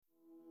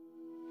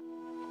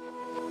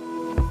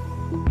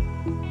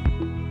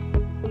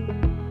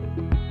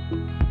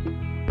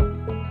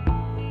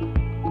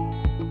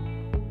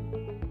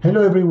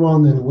Hello,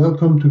 everyone, and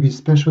welcome to this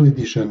special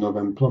edition of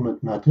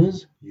Employment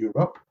Matters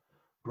Europe,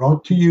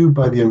 brought to you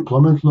by the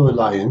Employment Law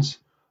Alliance,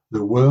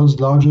 the world's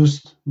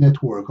largest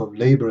network of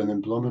labor and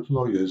employment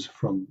lawyers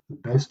from the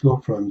best law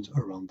firms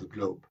around the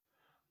globe.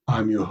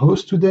 I'm your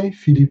host today,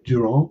 Philippe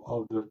Durand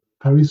of the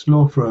Paris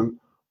law firm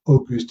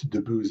Auguste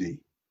Debussy.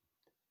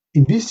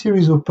 In this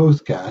series of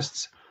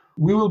podcasts,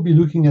 we will be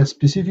looking at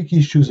specific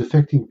issues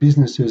affecting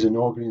businesses and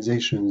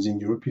organizations in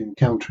European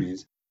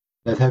countries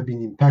that have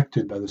been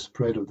impacted by the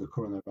spread of the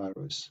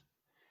coronavirus.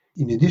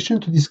 In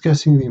addition to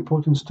discussing the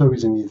important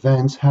stories and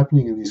events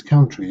happening in these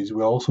countries,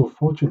 we are also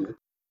fortunate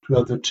to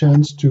have the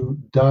chance to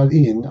dial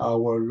in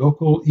our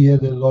local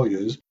ELA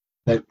lawyers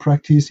that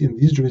practice in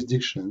these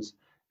jurisdictions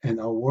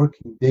and are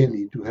working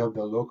daily to help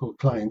their local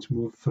clients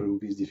move through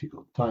these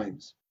difficult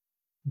times.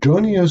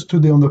 Joining us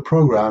today on the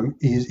program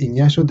is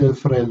Ignacio del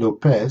Frey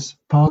Lopez,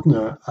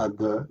 partner at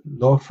the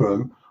law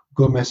firm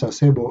Gomez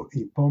Acebo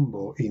y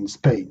Pombo in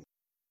Spain.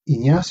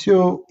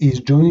 Ignacio is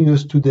joining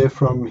us today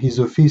from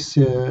his office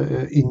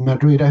in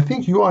Madrid. I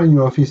think you are in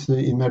your office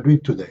in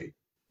Madrid today.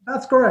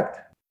 That's correct.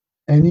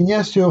 And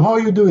Ignacio, how are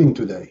you doing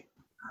today?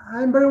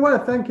 I'm very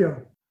well, thank you.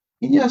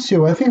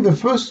 Ignacio, I think the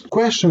first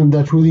question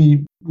that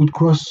really would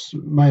cross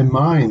my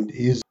mind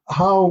is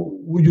how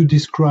would you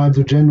describe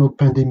the general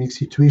pandemic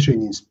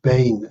situation in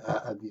Spain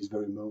at this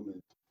very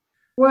moment?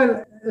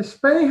 Well,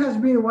 Spain has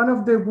been one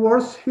of the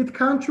worst hit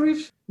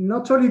countries,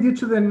 not only due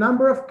to the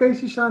number of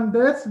cases and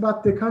deaths,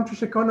 but the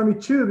country's economy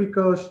too,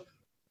 because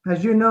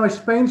as you know,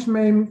 Spain's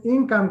main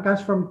income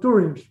comes from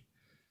tourism.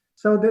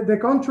 So the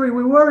country,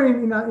 we were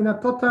in a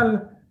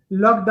total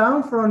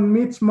lockdown from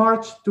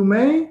mid-March to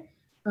May.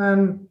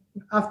 And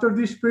after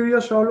this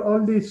period,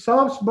 all the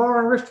shops, bar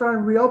and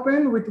restaurant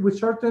reopened with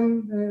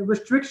certain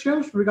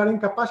restrictions regarding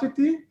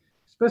capacity,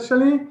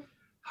 especially.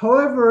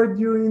 However,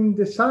 during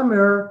the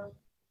summer,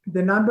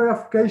 the number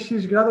of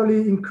cases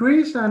gradually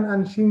increased,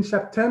 and since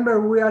September,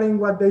 we are in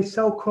what they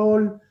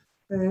call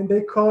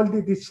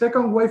the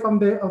second wave of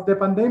the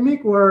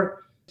pandemic, where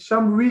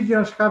some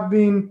regions have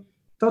been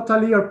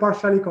totally or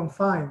partially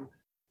confined.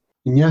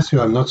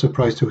 Ignacio, I'm not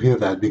surprised to hear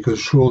that because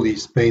surely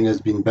Spain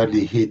has been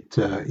badly hit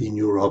in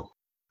Europe,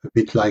 a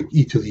bit like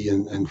Italy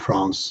and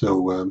France.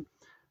 So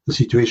the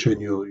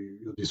situation you're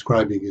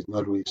describing is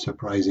not really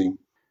surprising.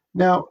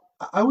 Now,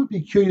 I would be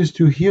curious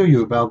to hear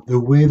you about the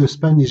way the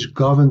Spanish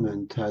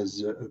government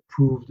has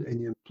approved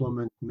any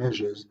employment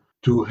measures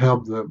to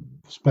help the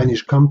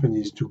Spanish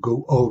companies to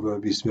go over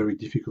this very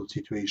difficult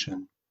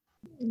situation.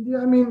 Yeah,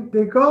 I mean,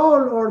 the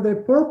goal or the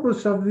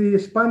purpose of the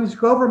Spanish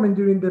government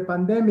during the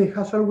pandemic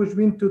has always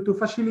been to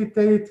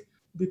facilitate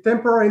the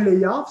temporary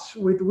layoffs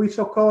with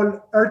so-called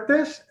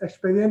ERTEs,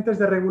 Expedientes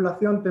de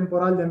Regulación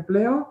Temporal de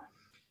Empleo,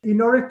 in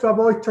order to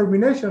avoid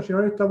terminations, in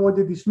order to avoid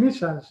the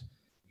dismissals.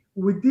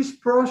 With this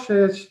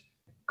process,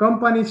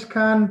 companies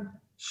can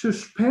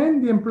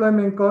suspend the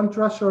employment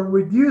contracts or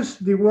reduce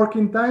the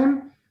working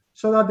time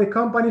so that the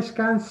companies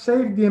can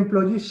save the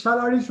employees'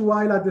 salaries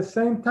while at the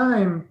same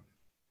time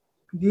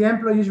the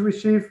employees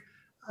receive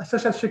a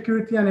social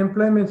security and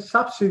employment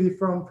subsidy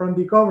from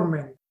the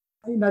government.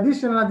 In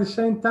addition, at the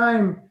same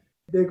time,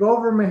 the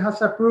government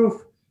has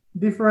approved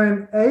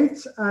different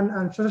aids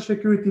and social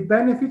security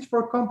benefits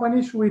for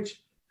companies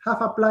which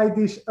have applied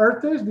these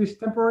ERTEs, these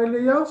temporary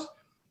layoffs,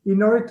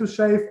 in order to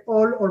save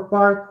all or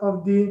part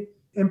of the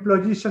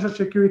employee social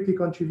security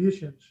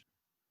contributions.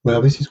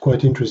 Well, this is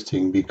quite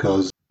interesting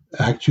because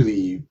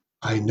actually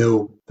I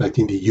know that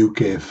in the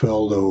UK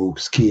furlough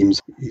schemes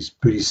is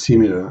pretty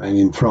similar, and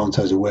in France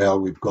as well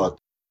we've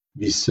got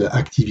this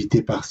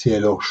activité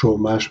partielle or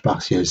chômage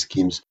partiel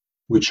schemes,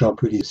 which are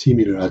pretty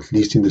similar, at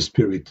least in the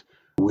spirit,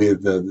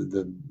 with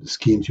the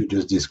schemes you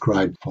just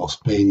described for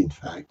Spain, in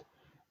fact.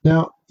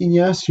 Now,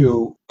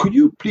 Ignacio, could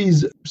you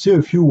please say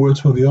a few words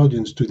for the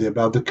audience today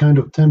about the kind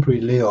of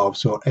temporary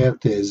layoffs or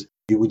ERTEs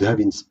you would have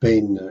in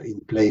Spain in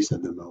place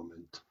at the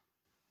moment?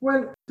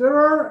 Well, there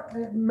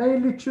are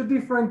mainly two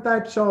different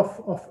types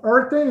of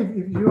ERTE,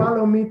 if you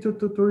allow me to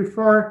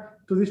refer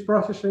to this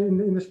process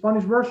in the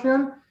Spanish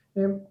version.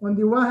 On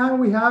the one hand,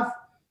 we have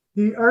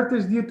the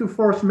ERTEs due to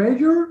force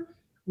majeure,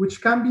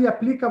 which can be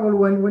applicable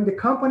when the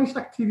company's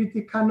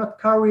activity cannot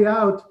carry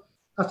out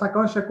as a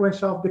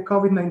consequence of the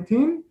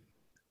COVID-19.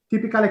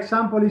 Typical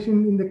example is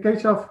in the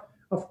case of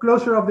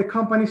closure of the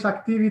company's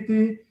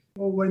activity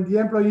or when the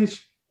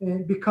employees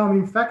become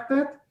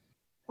infected.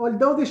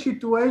 Although the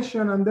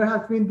situation, and there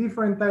have been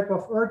different types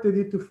of ERTE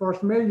due to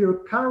force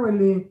majeure,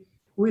 currently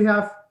we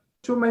have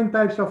two main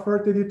types of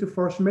ERTE due to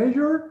force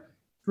majeure.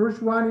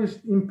 First one is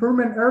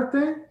impairment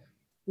ERTE,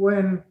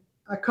 when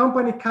a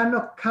company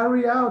cannot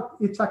carry out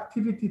its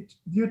activity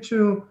due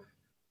to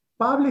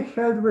public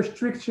health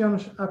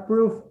restrictions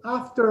approved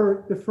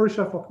after the 1st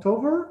of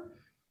October.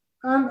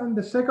 And on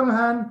the second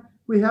hand,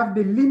 we have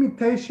the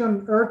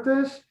limitation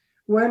ERTEs,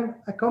 when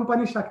a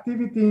company's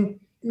activity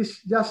is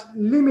just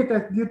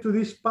limited due to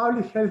these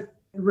public health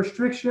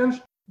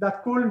restrictions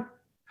that could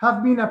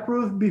have been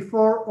approved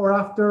before or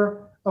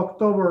after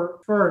October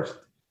 1st.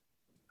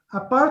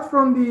 Apart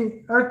from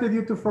the ERTE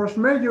due to force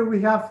majeure,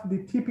 we have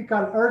the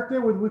typical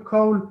ERTE, what we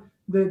call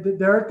the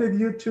ERTE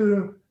due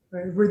to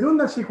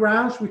redundancy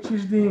grounds, which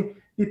is the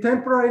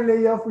temporary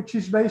layoff, which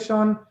is based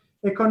on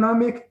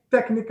economic,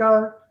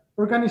 technical,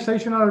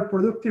 organizational, or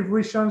productive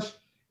reasons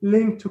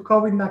linked to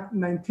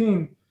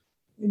COVID-19.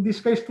 In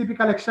this case,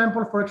 typical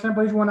example, for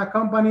example, is when a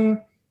company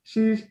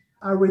sees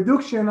a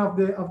reduction of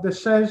the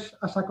sales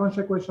as a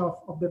consequence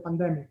of the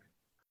pandemic.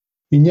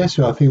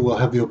 Ignacio, I think we'll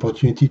have the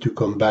opportunity to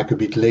come back a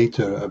bit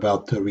later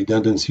about the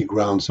redundancy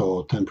grounds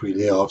or temporary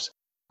layoffs.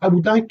 I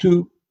would like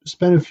to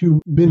spend a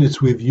few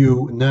minutes with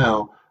you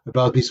now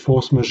about this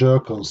force majeure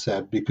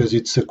concept, because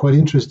it's quite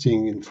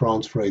interesting. In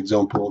France, for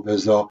example,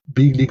 there's a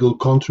big legal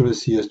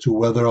controversy as to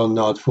whether or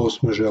not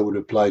force majeure would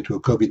apply to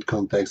a COVID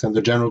context, and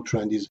the general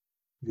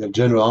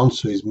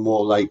answer is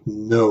more like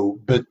no.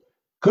 But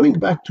coming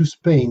back to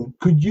Spain,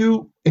 could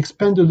you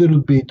expand a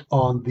little bit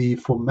on the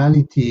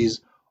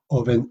formalities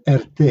of an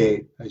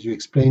ERTE, as you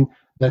explained,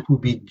 that would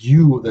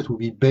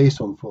be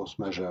based on force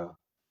majeure?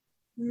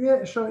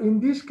 Yeah, so in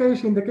this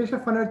case, in the case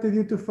of an ERTE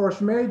due to force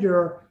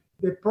majeure,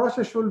 the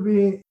process will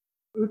be,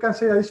 we can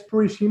say that it's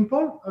pretty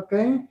simple,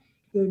 okay?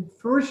 The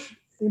first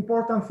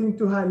important thing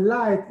to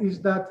highlight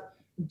is that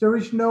there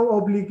is no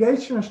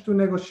obligations to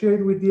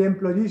negotiate with the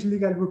employees'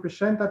 legal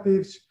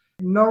representatives,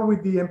 nor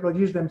with the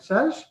employees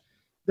themselves.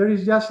 There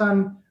is just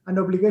an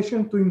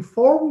obligation to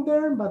inform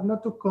them, but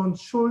not to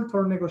consult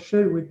or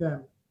negotiate with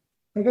them.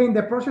 Again,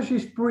 the process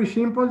is pretty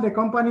simple. The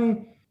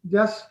company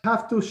just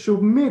have to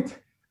submit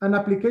an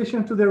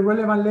application to the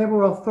relevant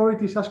labor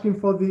authorities asking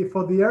for the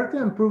ERTE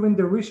and proving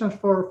the reasons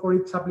for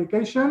its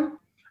application.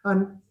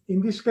 And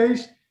in this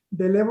case,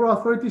 the labor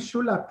authorities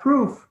should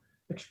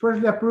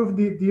expressly approve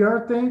the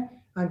ERTE,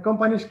 and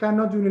companies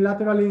cannot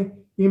unilaterally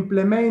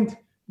implement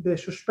the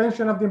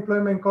suspension of the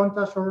employment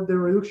contracts or the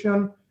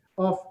reduction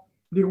of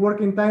the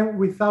working time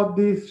without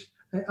this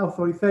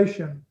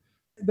authorization.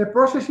 The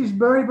process is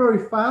very,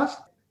 very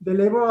fast. The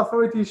labor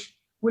authorities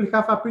will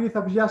have a period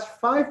of just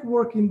 5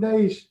 working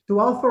days to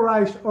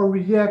authorize or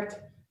reject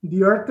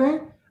the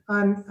ERTE.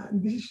 And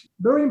this is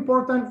very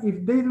important.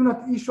 If they do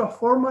not issue a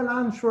formal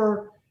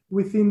answer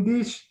within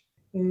this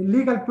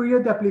legal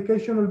period, the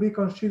application will be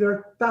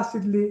considered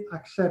tacitly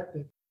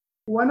accepted.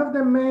 One of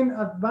the main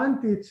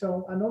advantages,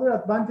 or another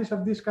advantage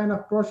of this kind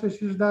of process,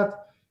 is that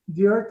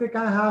the ERTE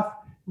can have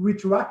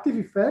retroactive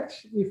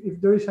effects if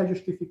there is a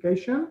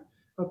justification,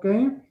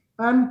 okay?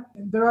 And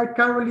there are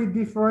currently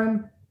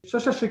different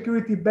social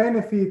security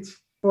benefits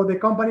for the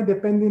company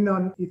depending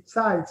on its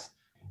size.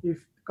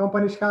 If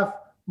companies have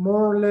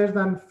more or less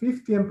than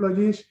 50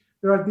 employees,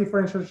 there are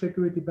different social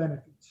security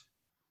benefits.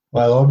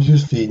 Well,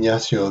 obviously,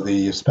 Ignacio,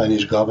 the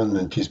Spanish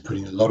government is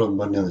putting a lot of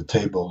money on the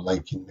table,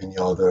 like in many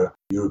other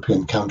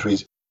European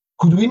countries.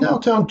 Could we now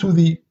turn to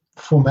the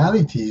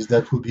formalities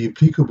that would be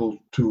applicable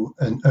to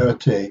an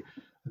ERTE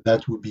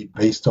that would be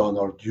based on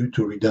or due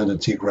to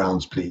redundancy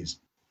grounds, please?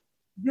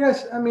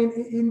 Yes, I mean,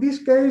 in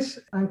this case,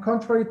 and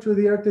contrary to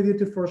the ERTE due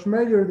to force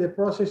majeure, the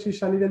process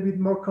is a little bit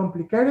more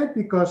complicated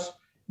because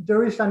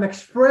there is an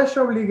express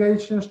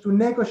obligations to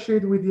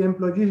negotiate with the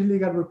employees'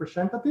 legal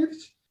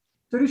representatives.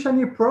 There is a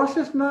new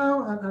process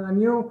now, and a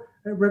new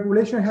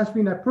regulation has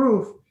been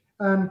approved.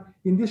 And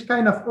in this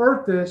kind of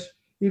ERTEs,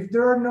 if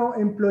there are no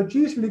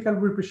employees' legal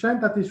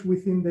representatives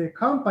within the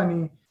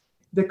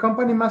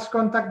company must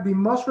contact the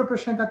most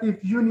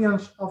representative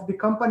unions of the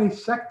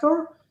company's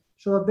sector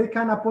so that they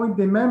can appoint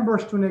the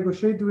members to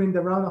negotiate during the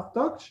round of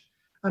talks.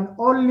 And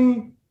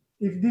only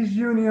if these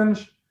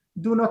unions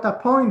do not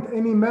appoint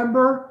any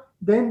member,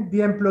 then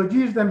the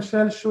employees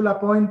themselves should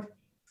appoint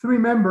 3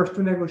 members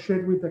to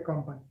negotiate with the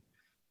company.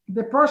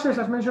 The process,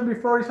 as mentioned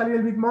before, is a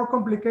little bit more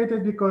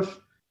complicated because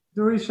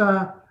there is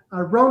a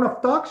round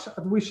of talks,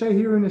 as we say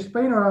here in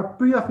Spain, or a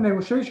period of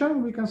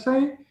negotiation, we can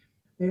say,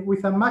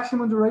 with a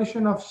maximum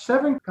duration of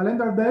 7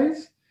 calendar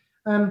days.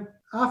 And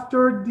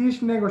after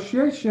this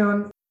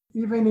negotiation,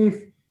 even if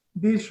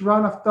this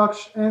round of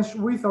talks ends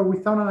with or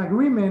without an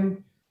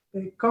agreement,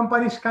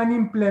 companies can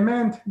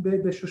implement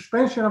the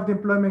suspension of the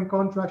employment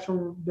contracts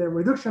or the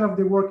reduction of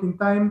the working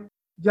time,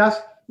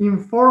 just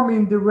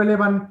informing the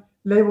relevant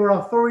labor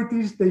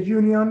authorities, the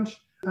unions,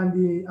 and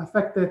the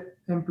affected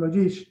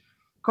employees.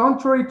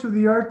 Contrary to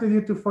the ERTE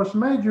due to force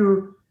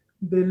majeure,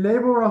 the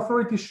labor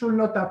authorities should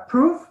not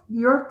approve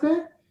the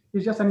ERTE.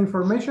 It's just an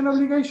information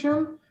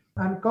obligation,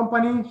 and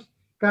companies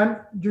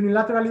can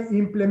unilaterally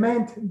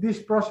implement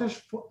this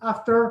process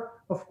after,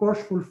 of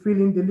course,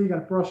 fulfilling the legal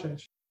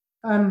process.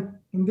 And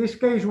in this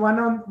case, one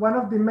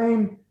of the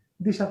main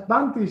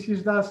disadvantages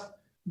is that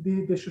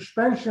the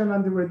suspension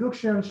and the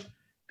reductions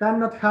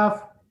cannot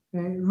have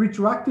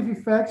retroactive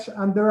effects,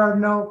 and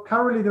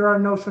currently there are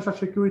no social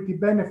security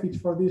benefits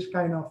for this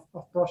kind of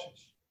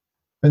process.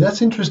 But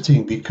that's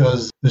interesting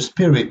because the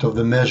spirit of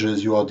the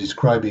measures you are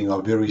describing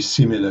are very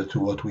similar to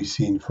what we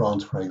see in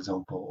France, for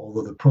example,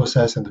 although the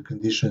process and the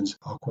conditions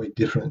are quite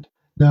different.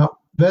 Now,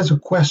 there's a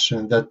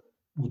question that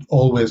would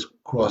always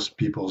cross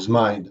people's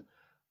mind,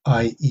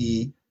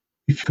 i.e.,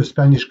 if a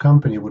Spanish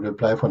company would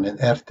apply for an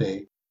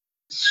ERTE,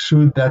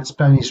 should that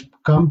Spanish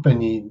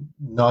company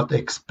not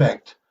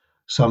expect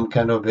some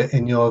kind of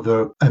any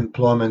other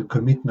employment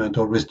commitment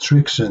or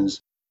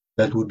restrictions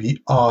that would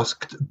be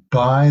asked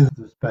by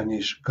the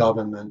Spanish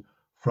government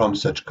from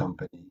such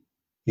company?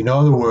 In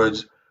other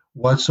words,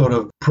 what sort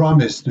of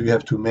promise do you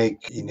have to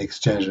make in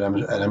exchange?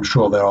 And I'm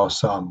sure there are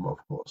some, of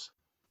course.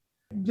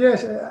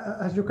 Yes,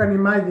 as you can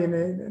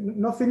imagine,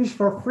 nothing is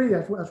for free,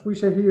 as we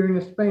say here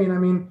in Spain. I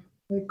mean,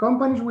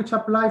 companies which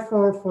apply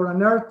for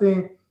an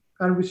ERTE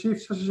and receive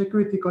Social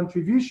Security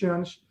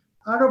contributions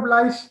are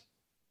obliged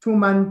to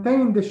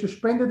maintain the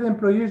suspended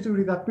employees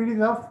during that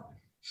period of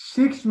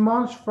 6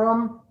 months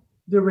from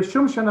the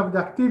resumption of the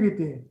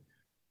activity.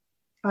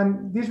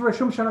 And this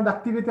resumption of the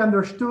activity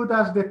understood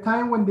as the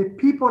time when the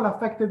people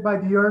affected by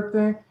the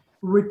ERTE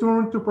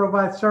return to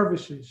provide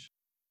services.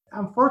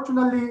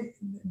 Unfortunately,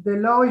 the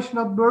law is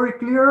not very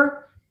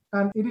clear,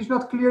 and it is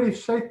not clear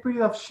if safe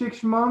period of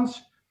 6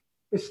 months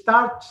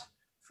starts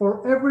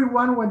for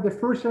everyone when the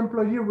first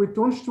employee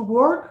returns to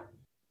work,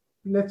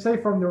 let's say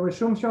from the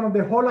resumption of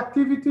the whole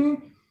activity,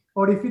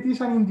 or if it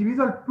is an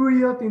individual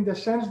period in the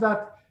sense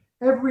that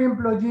every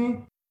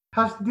employee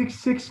has this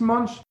 6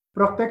 months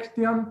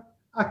protection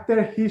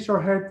after his or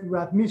her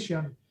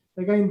readmission.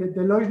 Again,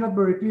 the law is not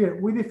very clear.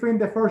 We define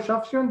the first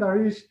option that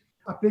is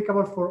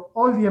applicable for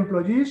all the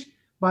employees,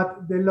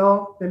 but the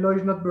law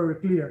is not very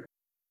clear.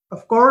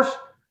 Of course,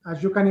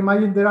 as you can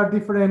imagine, there are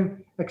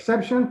different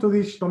exceptions to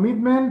this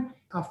commitment.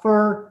 A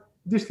fair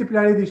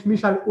disciplinary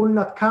dismissal will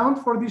not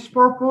count for this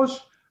purpose,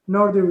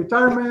 nor the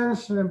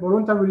retirements,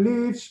 voluntary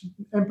leaves,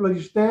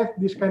 employees' death,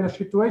 these kind of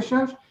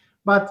situations.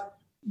 But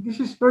this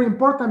is very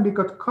important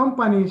because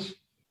companies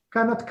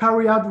cannot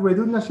carry out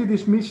redundancy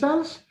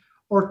dismissals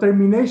or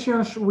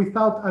terminations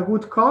without a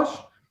good cause,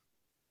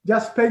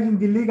 just paying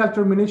the legal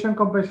termination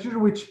compensation,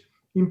 which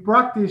in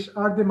practice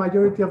are the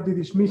majority of the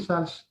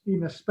dismissals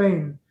in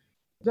Spain.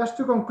 Just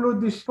to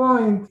conclude this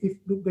point, if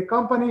the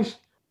companies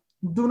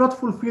do not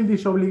fulfill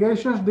these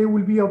obligations, they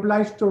will be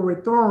obliged to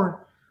return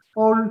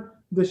all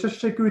the Social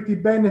Security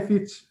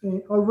benefits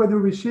already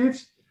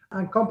received,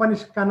 and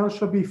companies can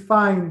also be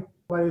fined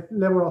by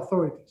labor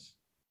authorities.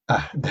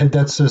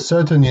 That's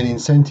certainly an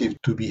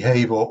incentive to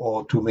behave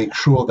or to make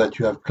sure that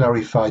you have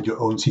clarified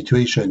your own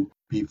situation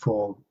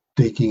before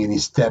taking any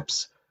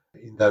steps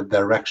in that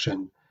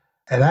direction.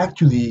 And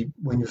actually,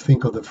 when you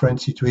think of the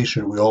French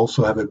situation, we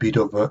also have a bit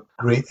of a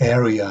gray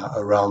area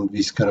around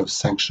these kind of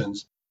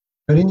sanctions.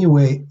 But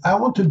anyway, I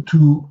wanted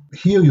to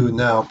hear you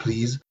now,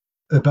 please,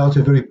 about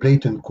a very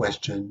blatant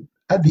question.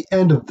 At the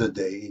end of the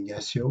day,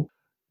 Ignacio,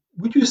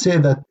 would you say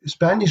that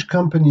Spanish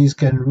companies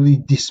can really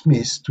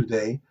dismiss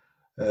today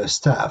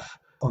staff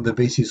on the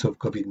basis of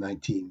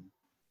COVID-19?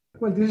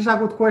 Well, this is a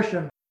good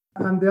question.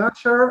 And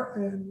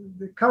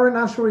the current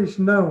answer is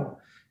no.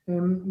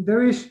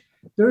 There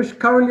is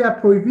currently a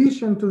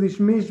prohibition to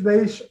dismiss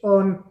based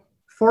on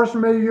force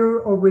majeure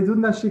or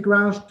redundancy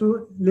grounds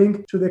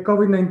linked to the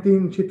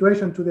COVID-19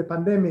 situation, to the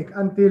pandemic,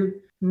 until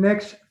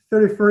next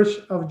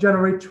 31st of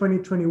January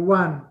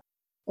 2021.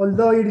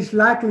 Although it is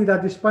likely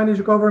that the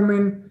Spanish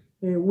government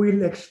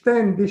will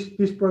extend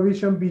this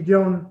provision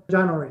beyond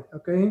January,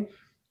 okay?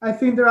 I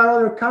think there are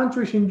other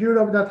countries in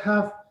Europe that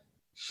have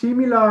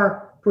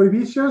similar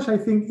prohibitions. I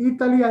think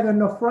Italy, I don't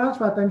know France,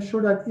 but I'm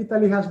sure that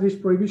Italy has these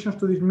prohibitions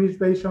to dismiss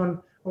based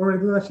on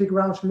redundancy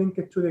grounds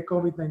linked to the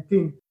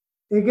COVID-19.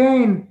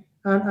 Again,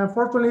 and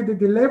unfortunately,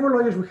 the labor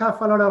lawyers, we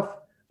have a lot of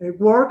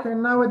work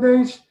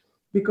nowadays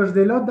because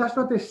the law does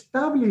not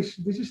establish,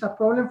 this is a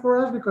problem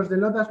for us because the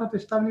law does not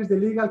establish the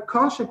legal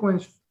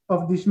consequence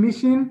of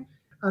dismissing.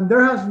 And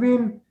there has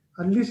been,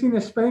 at least in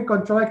Spain,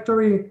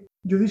 contradictory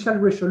judicial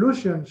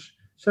resolutions.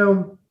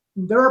 So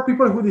there are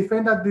people who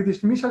defend that the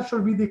dismissal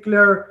should be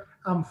declared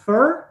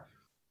unfair,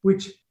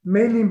 which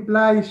mainly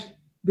implies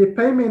the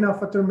payment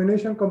of a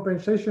termination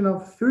compensation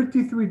of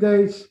 33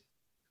 days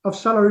of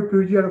salary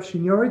per year of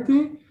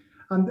seniority.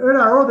 And there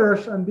are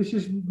others, and this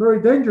is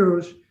very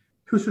dangerous,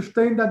 who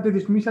sustain that the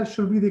dismissal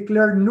should be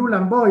declared null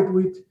and void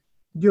with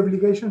the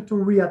obligation to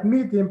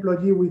readmit the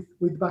employee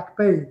with back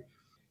pay.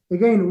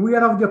 Again, we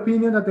are of the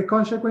opinion that the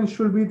consequence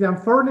should be the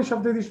unfairness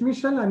of the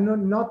dismissal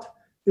and not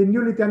the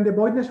nullity and the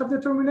voidness of the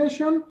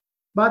termination,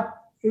 but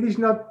it is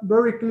not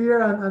very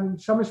clear,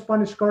 and some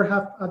Spanish courts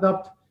have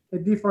adopted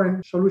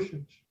different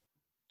solutions.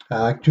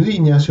 Actually,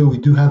 Ignacio, we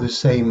do have the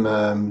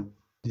same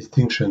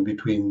distinction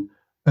between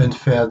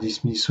unfair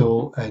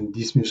dismissal and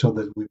dismissal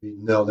that would be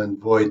null and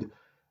void.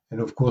 And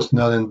of course,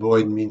 null and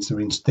void means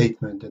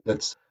reinstatement. And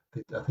that's,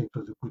 I think,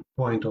 was a good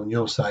point on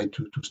your side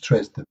to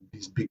stress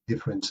this big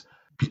difference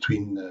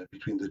between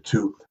the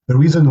two. The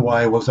reason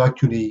why I was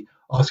actually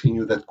asking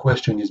you that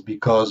question is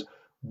because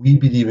we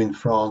believe in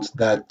France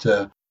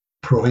that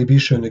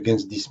prohibition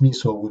against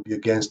dismissal would be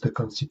against the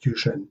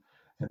Constitution.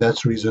 And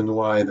that's the reason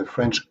why the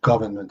French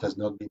government has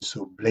not been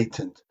so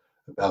blatant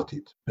about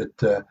it.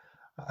 But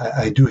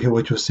I do hear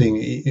what you're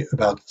saying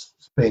about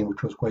Spain,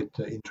 which was quite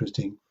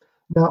interesting.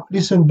 Now,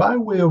 listen, by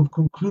way of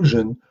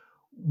conclusion,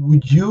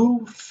 would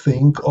you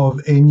think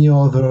of any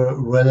other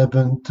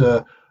relevant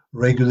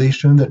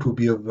regulation that would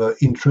be of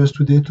interest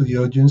today to the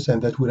audience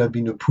and that would have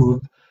been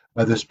approved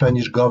by the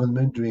Spanish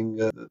government during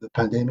the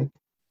pandemic?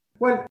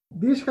 Well,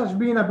 this has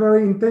been a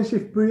very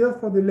intensive period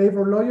for the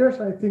labor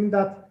lawyers. I think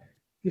that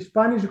the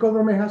Spanish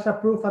government has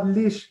approved at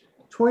least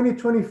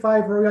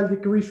 20-25 royal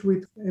decrees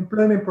with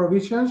employment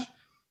provisions.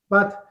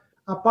 But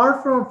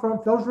apart from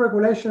those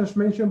regulations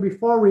mentioned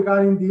before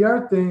regarding the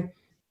ERTE,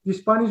 the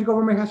Spanish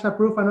government has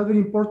approved another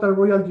important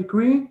royal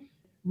decree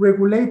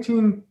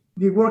regulating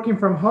the working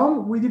from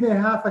home. We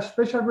didn't have a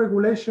special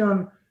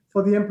regulation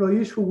for the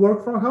employees who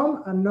work from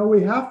home, and now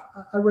we have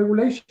a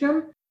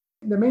regulation.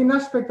 The main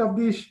aspect of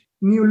this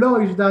new law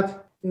is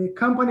that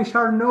companies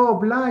are now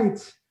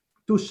obliged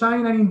to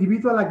sign an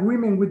individual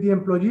agreement with the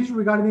employees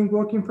regarding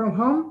working from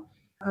home.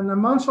 And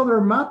amongst other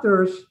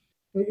matters,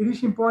 it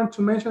is important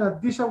to mention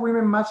that this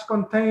agreement must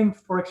contain,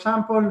 for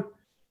example,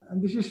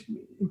 and this is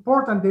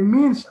important, the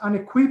means and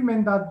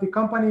equipment that the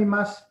company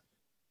must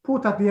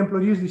put at the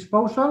employee's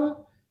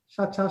disposal,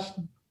 such as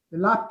the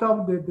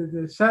laptop,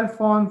 the cell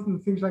phone,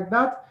 and things like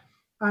that.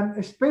 And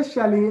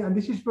especially, and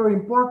this is very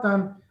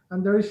important,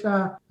 and there is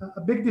a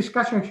big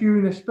discussion here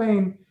in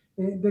Spain,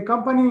 the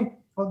company,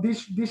 or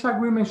this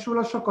agreement should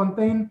also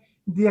contain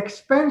the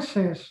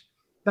expenses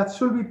that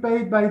should be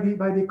paid by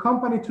the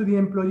company to the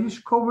employees,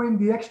 covering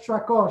the extra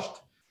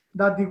cost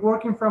that the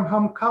working from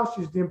home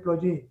causes the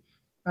employee.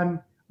 And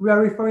we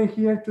are referring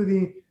here to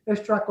the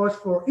extra cost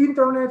for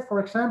internet, for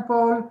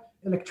example,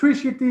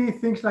 electricity,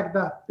 things like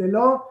that. The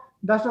law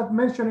does not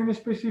mention any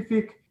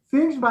specific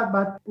things,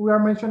 but we are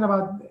mentioning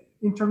about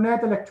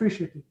internet,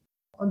 electricity.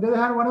 On the other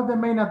hand, one of the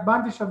main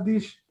advantages of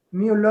this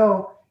new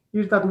law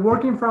is that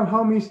working from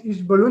home is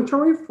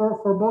voluntary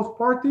for both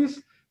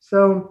parties.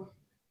 So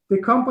the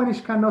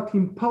companies cannot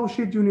impose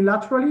it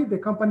unilaterally. The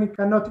company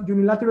cannot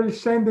unilaterally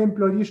send the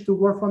employees to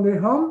work from their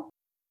home.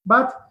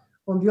 But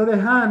on the other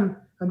hand,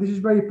 and this is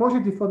very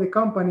positive for the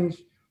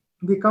companies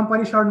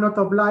are not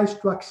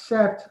obliged to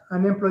accept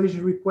an employee's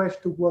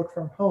request to work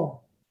from home.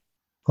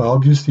 Well,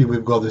 obviously,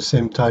 we've got the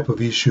same type of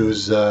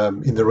issues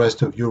in the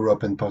rest of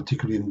Europe, and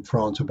particularly in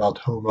France, about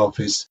home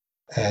office.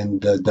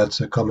 And that's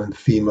a common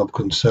theme of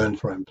concern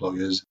for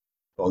employers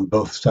on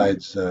both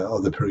sides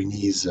of the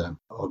Pyrenees,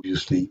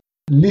 obviously.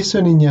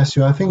 Listen,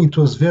 Ignacio, I think it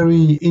was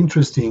very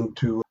interesting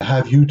to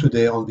have you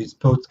today on this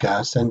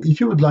podcast. And if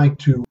you would like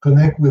to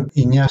connect with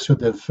Ignacio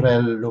del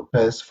Frel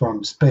Lopez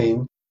from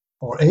Spain,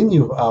 or any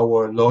of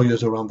our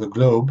lawyers around the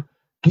globe,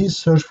 please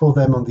search for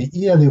them on the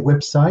ELA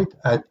website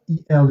at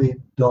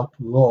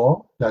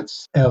ela.law,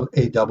 that's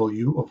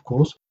LAW, of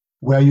course,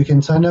 where you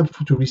can sign up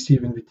to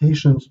receive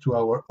invitations to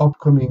our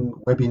upcoming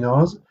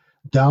webinars,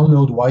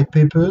 download white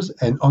papers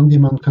and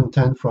on-demand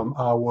content from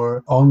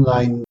our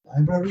online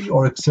library,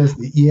 or access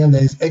the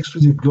ELA's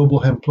exclusive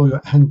Global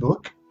Employer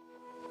Handbook.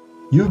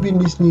 You've been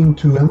listening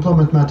to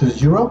Employment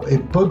Matters Europe, a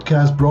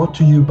podcast brought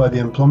to you by the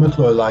Employment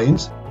Law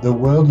Alliance, the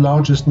world's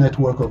largest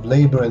network of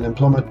labor and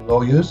employment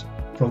lawyers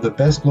from the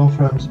best law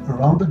firms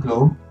around the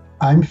globe.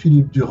 I'm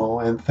Philippe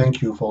Durand, and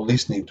thank you for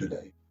listening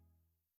today.